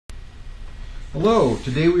Hello,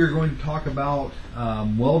 today we are going to talk about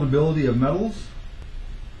weldability of metals.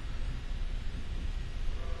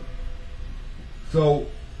 So,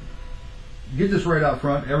 get this right out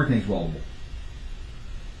front, everything's weldable.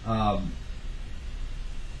 By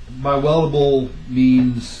weldable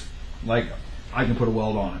means like I can put a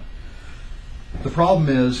weld on it. The problem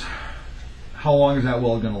is, how long is that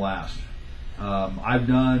weld going to last? I've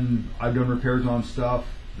done repairs on stuff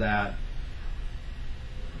that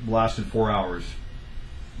lasted 4 hours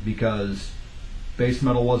because base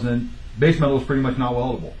metal was pretty much not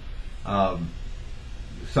weldable.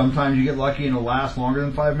 Sometimes you get lucky and it'll last longer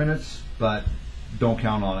than 5 minutes, but don't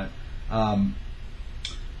count on it.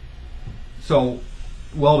 So,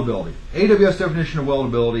 weldability. AWS definition of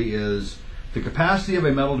weldability is the capacity of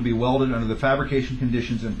a metal to be welded under the fabrication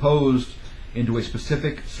conditions imposed into a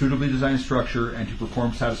specific, suitably designed structure and to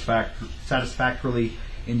perform satisfactorily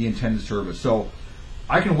in the intended service. So,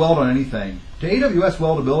 I can weld on anything. To AWS,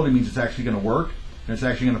 weldability means it's actually going to work and it's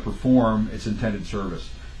actually going to perform its intended service.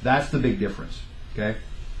 That's the big difference. Okay.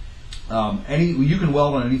 You can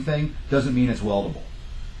weld on anything, doesn't mean it's weldable.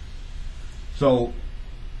 So,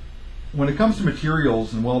 when it comes to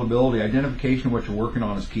materials and weldability, identification of what you're working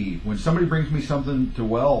on is key. When somebody brings me something to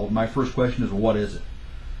weld, my first question is, well, what is it?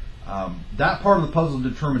 That part of the puzzle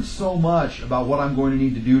determines so much about what I'm going to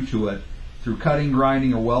need to do to it through cutting,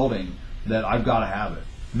 grinding, or welding that I've got to have it.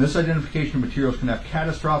 Misidentification of materials can have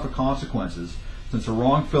catastrophic consequences since a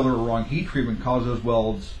wrong filler or wrong heat treatment causes those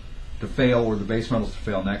welds to fail or the base metals to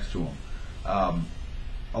fail next to them.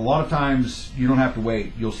 A lot of times you don't have to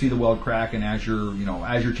wait. You'll see the weld cracking as you're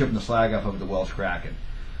chipping the slag up of the weld's cracking.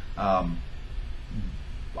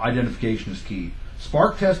 Identification is key.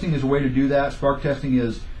 Spark testing is a way to do that. Spark testing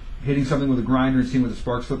is hitting something with a grinder and seeing what the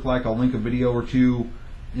sparks look like. I'll link a video or two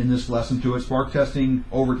in this lesson to it. Spark testing,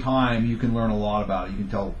 over time, you can learn a lot about it. You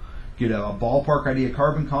can get a ballpark idea of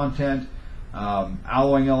carbon content,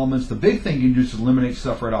 alloying elements. The big thing you can do is eliminate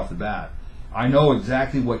stuff right off the bat. I know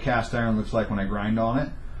exactly what cast iron looks like when I grind on it.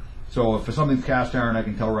 So if something's cast iron, I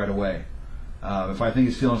can tell right away. If I think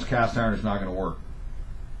it's steel and it's cast iron, it's not going to work.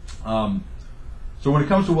 So when it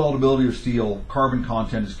comes to weldability of steel, carbon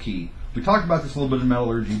content is key. We talked about this a little bit in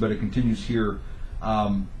metallurgy, but it continues here.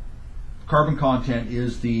 Carbon content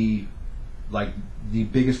is the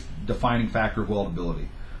biggest defining factor of weldability.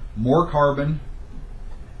 More carbon,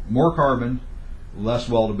 less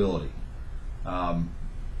weldability. The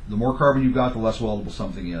more carbon you've got, the less weldable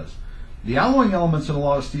something is. The alloying elements in a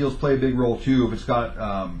lot of steels play a big role too. If it's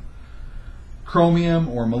got chromium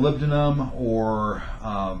or molybdenum or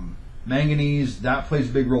manganese, that plays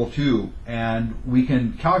a big role too. And we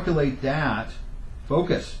can calculate that,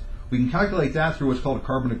 we can calculate that through what's called a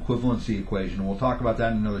carbon equivalency equation, and we'll talk about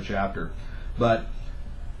that in another chapter. But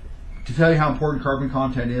to tell you how important carbon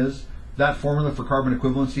content is, that formula for carbon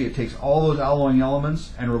equivalency, it takes all those alloying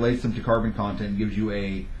elements and relates them to carbon content and gives you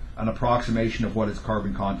an approximation of what its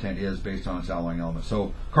carbon content is based on its alloying elements.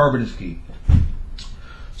 So carbon is key.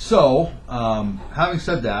 So, having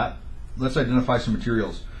said that, let's identify some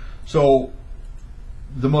materials. So,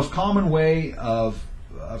 the most common way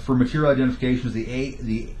for material identification is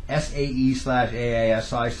the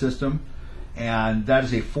SAE/AISI system, and that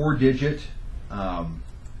is a four-digit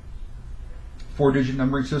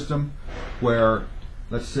numbering system where,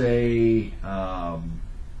 let's say,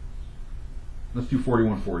 let's do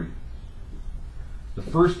 4140. The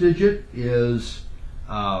first digit is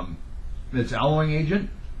its alloying agent.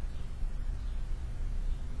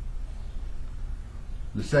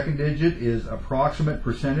 The second digit is approximate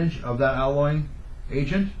percentage of that alloying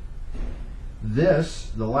agent. The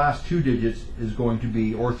last two digits is going to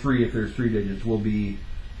be, or three if there's three digits, will be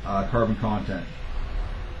carbon content.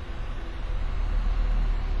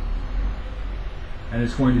 And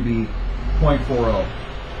it's going to be 0.40.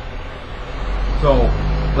 So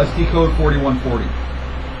let's decode 4140.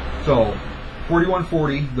 So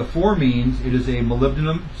 4140, the 4 means it is a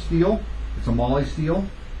molybdenum steel. It's a moly steel.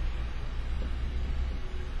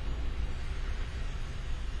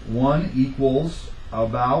 1 equals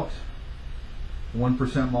about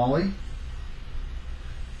 1% moly,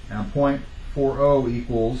 and 0.40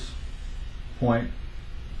 equals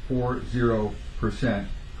 0.40%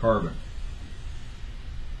 carbon.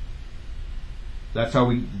 That's how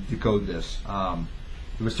we decode this.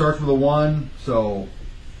 If it starts with a 1, so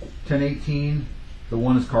 1018, the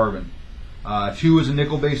 1 is carbon. 2 is a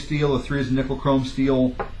nickel-based steel, a 3 is a nickel-chrome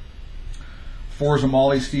steel, 4 is a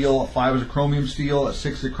moly steel, a 5 is a chromium steel, a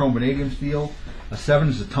 6 is a chrome vanadium steel, a 7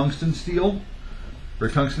 is a tungsten steel, or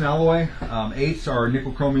tungsten alloy, 8s are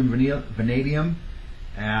nickel chromium vanadium,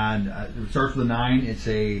 and if it starts with a 9, it's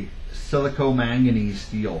a silico manganese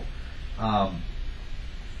steel. don't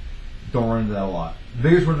run into that a lot. The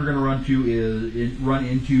biggest ones we're going to run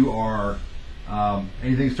into are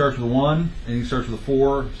anything that starts with a 1, anything that starts with a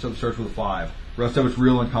 4, stuff that starts with a 5. The rest of it's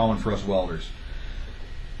real uncommon for us welders.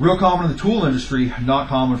 Real common in the tool industry, not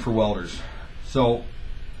common for welders. So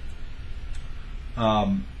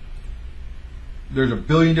there's a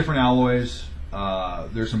billion different alloys.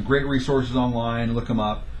 There's some great resources online. Look them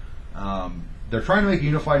up. They're trying to make a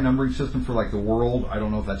unified numbering system for like the world. I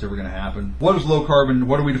don't know if that's ever going to happen. What is low carbon?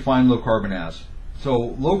 What do we define low carbon as? So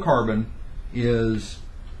low carbon is,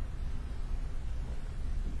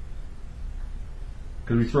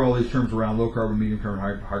 because we throw all these terms around, low carbon, medium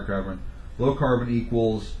carbon, high carbon. Low carbon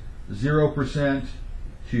equals 0%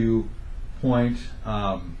 to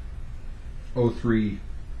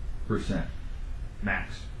 0.03%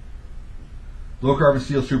 max. Low carbon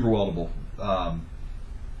steel is super weldable.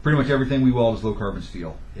 Pretty much everything we weld is low carbon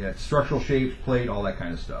steel. It's structural shapes, plate, all that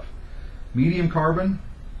kind of stuff. Medium carbon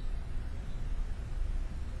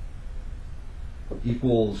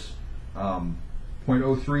equals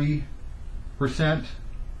 0.03%,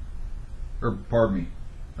 or pardon me,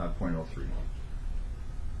 not 0.03,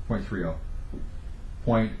 0.30,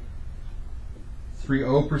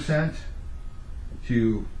 0.30%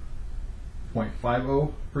 to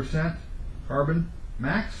 0.50% carbon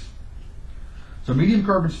max. So medium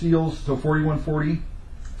carbon steels, so 4140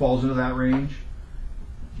 falls into that range.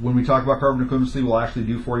 When we talk about carbon equivalency, we'll actually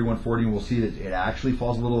do 4140 and we'll see that it actually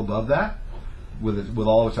falls a little above that with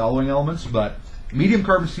all of its alloying elements. But medium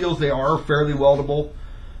carbon steels, they are fairly weldable,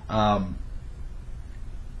 but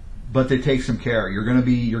they take some care. You're going to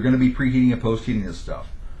be preheating and post-heating this stuff,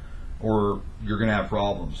 or you're going to have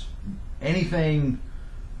problems. Anything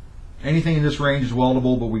in this range is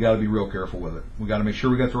weldable, but we got to be real careful with it. We got to make sure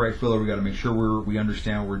we got the right filler. We got to make sure we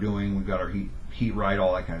understand what we're doing. We've got our heat right,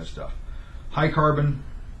 all that kind of stuff. High carbon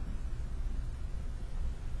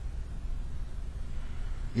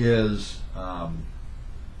is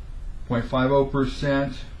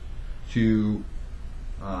 0.50% to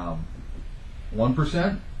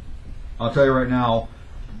 1%. I'll tell you right now,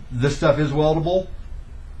 this stuff is weldable.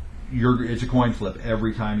 It's a coin flip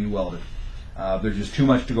every time you weld it. There's just too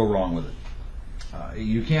much to go wrong with it.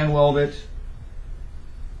 You can weld it.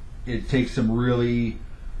 It takes some really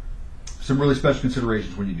special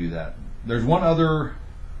considerations when you do that. There's one other,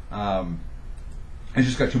 it's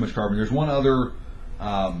just got too much carbon. There's one other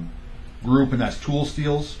group, and that's tool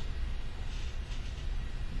steels.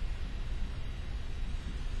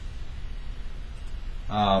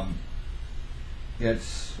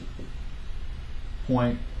 It's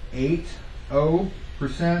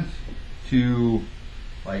 0.80% to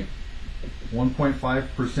like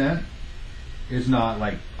 1.5%. Is not,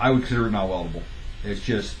 like, I would consider it not weldable. It's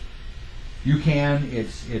just, it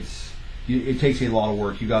takes a lot of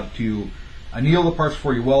work. You got to anneal the parts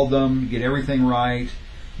before you weld them, get everything right.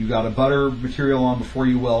 You got to butter material on before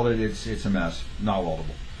you weld it. It's a mess, not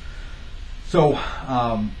weldable. So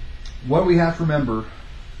what we have to remember,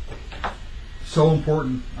 so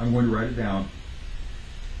important, I'm going to write it down.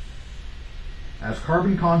 As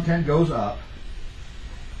carbon content goes up,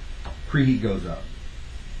 preheat goes up.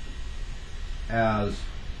 As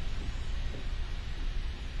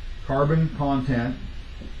carbon content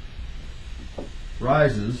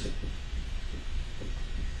rises,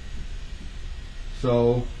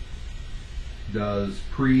 so does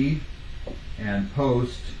pre and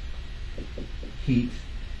post heat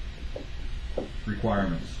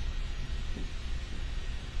requirements.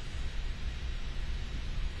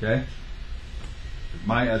 Okay?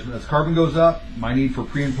 As carbon goes up, my need for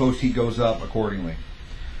pre and post heat goes up accordingly.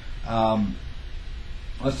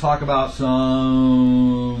 Let's talk about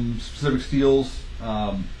some specific steels.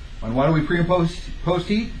 And why do we pre and post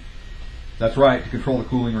heat? That's right, to control the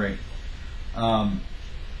cooling rate. So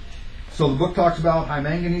the book talks about high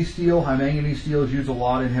manganese steel. High manganese steel is used a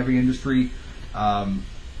lot in heavy industry.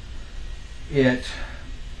 It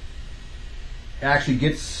actually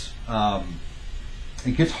gets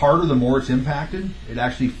harder the more it's impacted. It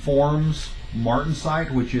actually forms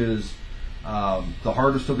martensite, which is the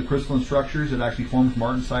hardest of the crystalline structures. It actually forms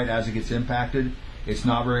martensite as it gets impacted. It's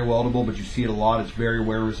not very weldable, but you see it a lot. It's very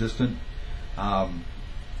wear resistant. Pain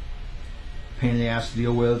in the ass to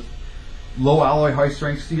deal with. Low alloy, high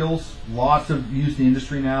strength steels, lots of used in the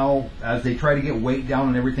industry now. As they try to get weight down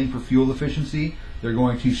on everything for fuel efficiency, they're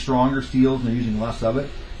going to stronger steels and they're using less of it.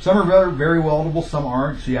 Some are very, very weldable, some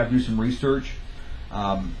aren't, so you have to do some research.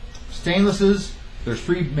 Stainlesses, there's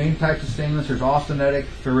three main types of stainless. There's austenitic,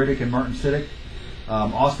 ferritic, and martensitic.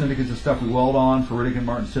 Austenitic is the stuff we weld on. Ferritic and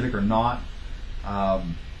martensitic are not.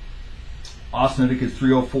 Austenitic is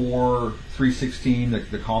 304, 316,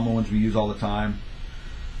 the common ones we use all the time.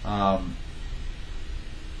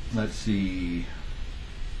 Let's see.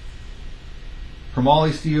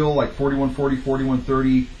 Chromoly steel, like 4140,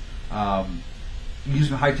 4130.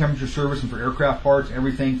 Using high temperature service and for aircraft parts,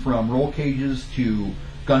 everything from roll cages to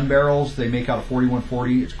gun barrels, they make out of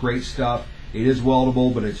 4140. It's great stuff. It is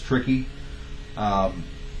weldable, but it's tricky.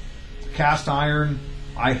 Cast iron,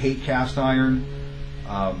 I hate cast iron.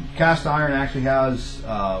 Cast iron actually has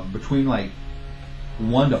between like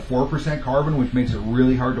 1 to 4% carbon, which makes it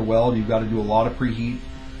really hard to weld. You've got to do a lot of preheat.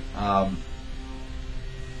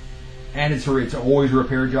 And it's always a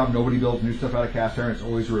repair job. Nobody builds new stuff out of cast iron. It's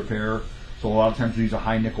always a repair. So a lot of times we use a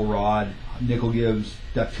high nickel rod. Nickel gives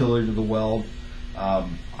ductility to the weld.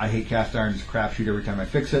 I hate cast iron. It's a crapshoot every time I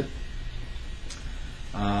fix it.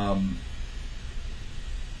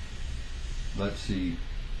 Let's see.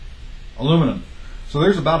 Aluminum. So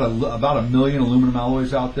there's about a million aluminum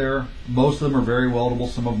alloys out there. Most of them are very weldable.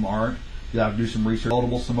 Some of them aren't. You have to do some research.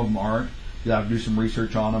 Weldable. Some of them aren't. You have to do some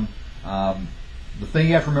research on them. The thing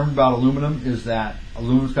you have to remember about aluminum is that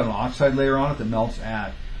aluminum's got an oxide layer on it that melts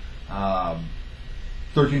at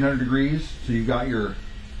 1300 degrees. So you've got your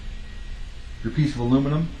piece of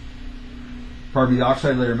aluminum. Probably the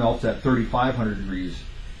oxide layer melts at 3500 degrees.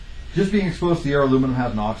 Just being exposed to the air, aluminum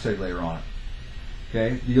has an oxide layer on it.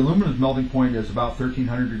 Okay, the aluminum's melting point is about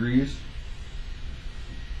 1300 degrees.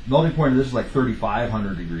 Melting point of this is like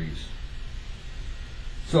 3500 degrees.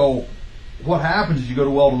 So what happens is you go to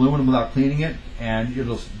weld aluminum without cleaning it, and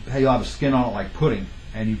you'll have a skin on it like pudding,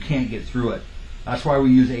 and you can't get through it. That's why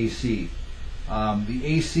we use AC. The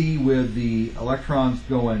AC with the electrons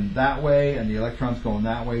going that way and the electrons going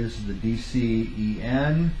that way. This is the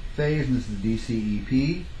DCEN phase, and this is the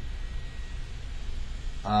DCEP.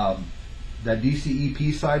 That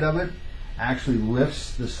DCEP side of it actually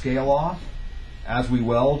lifts the scale off as we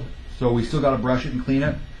weld, so we still got to brush it and clean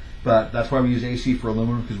it, but that's why we use AC for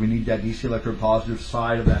aluminum, because we need that DC electrode positive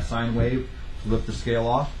side of that sine wave to lift the scale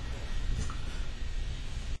off.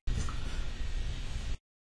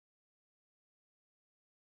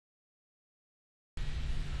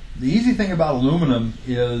 The easy thing about aluminum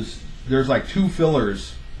is there's like two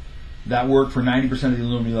fillers that work for 90% of the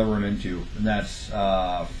aluminum you'll ever run into, and that's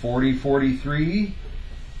 4043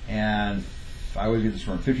 and I always get this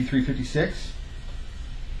wrong, 5356.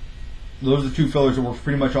 Those are the two fillers that work for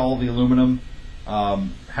pretty much all of the aluminum.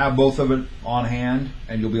 Have both of it on hand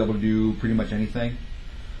and you'll be able to do pretty much anything.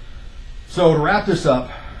 So to wrap this up,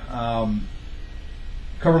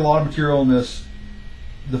 covered a lot of material in this.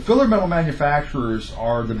 The filler metal manufacturers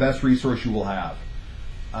are the best resource you will have.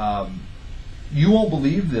 You won't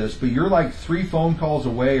believe this, but you're like 3 phone calls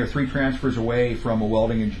away or 3 transfers away from a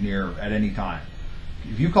welding engineer at any time.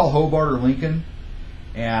 If you call Hobart or Lincoln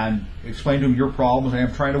and explain to them your problems,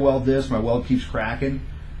 I'm trying to weld this, my weld keeps cracking,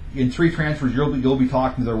 in 3 transfers you'll be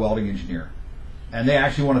talking to their welding engineer. And they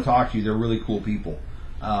actually want to talk to you. They're really cool people.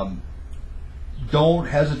 Don't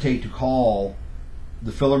hesitate to call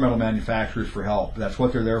the filler metal manufacturers for help. That's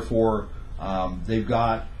what they're there for. They've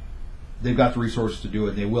got the resources to do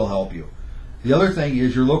it. They will help you. The other thing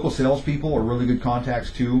is your local salespeople are really good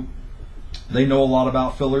contacts too. They know a lot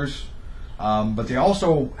about fillers, but they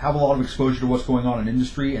also have a lot of exposure to what's going on in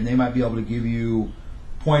industry, and they might be able to give you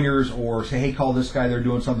pointers or say, hey, call this guy, they're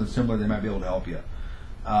doing something similar. They might be able to help you.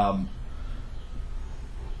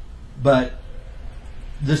 But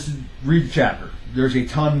read the chapter. There's a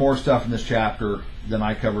ton more stuff in this chapter than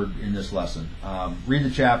I covered in this lesson. Read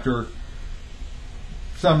the chapter.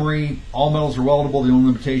 Summary: all metals are weldable. The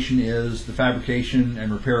only limitation is the fabrication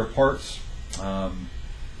and repair of parts.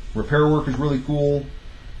 Repair work is really cool.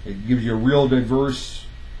 It gives you a real diverse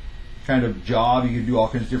kind of job. You can do all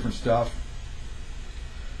kinds of different stuff.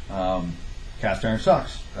 Cast iron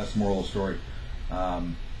sucks. That's the moral of the story. Got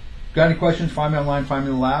any questions? Find me online, find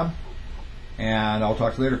me in the lab, and I'll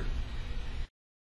talk to you later.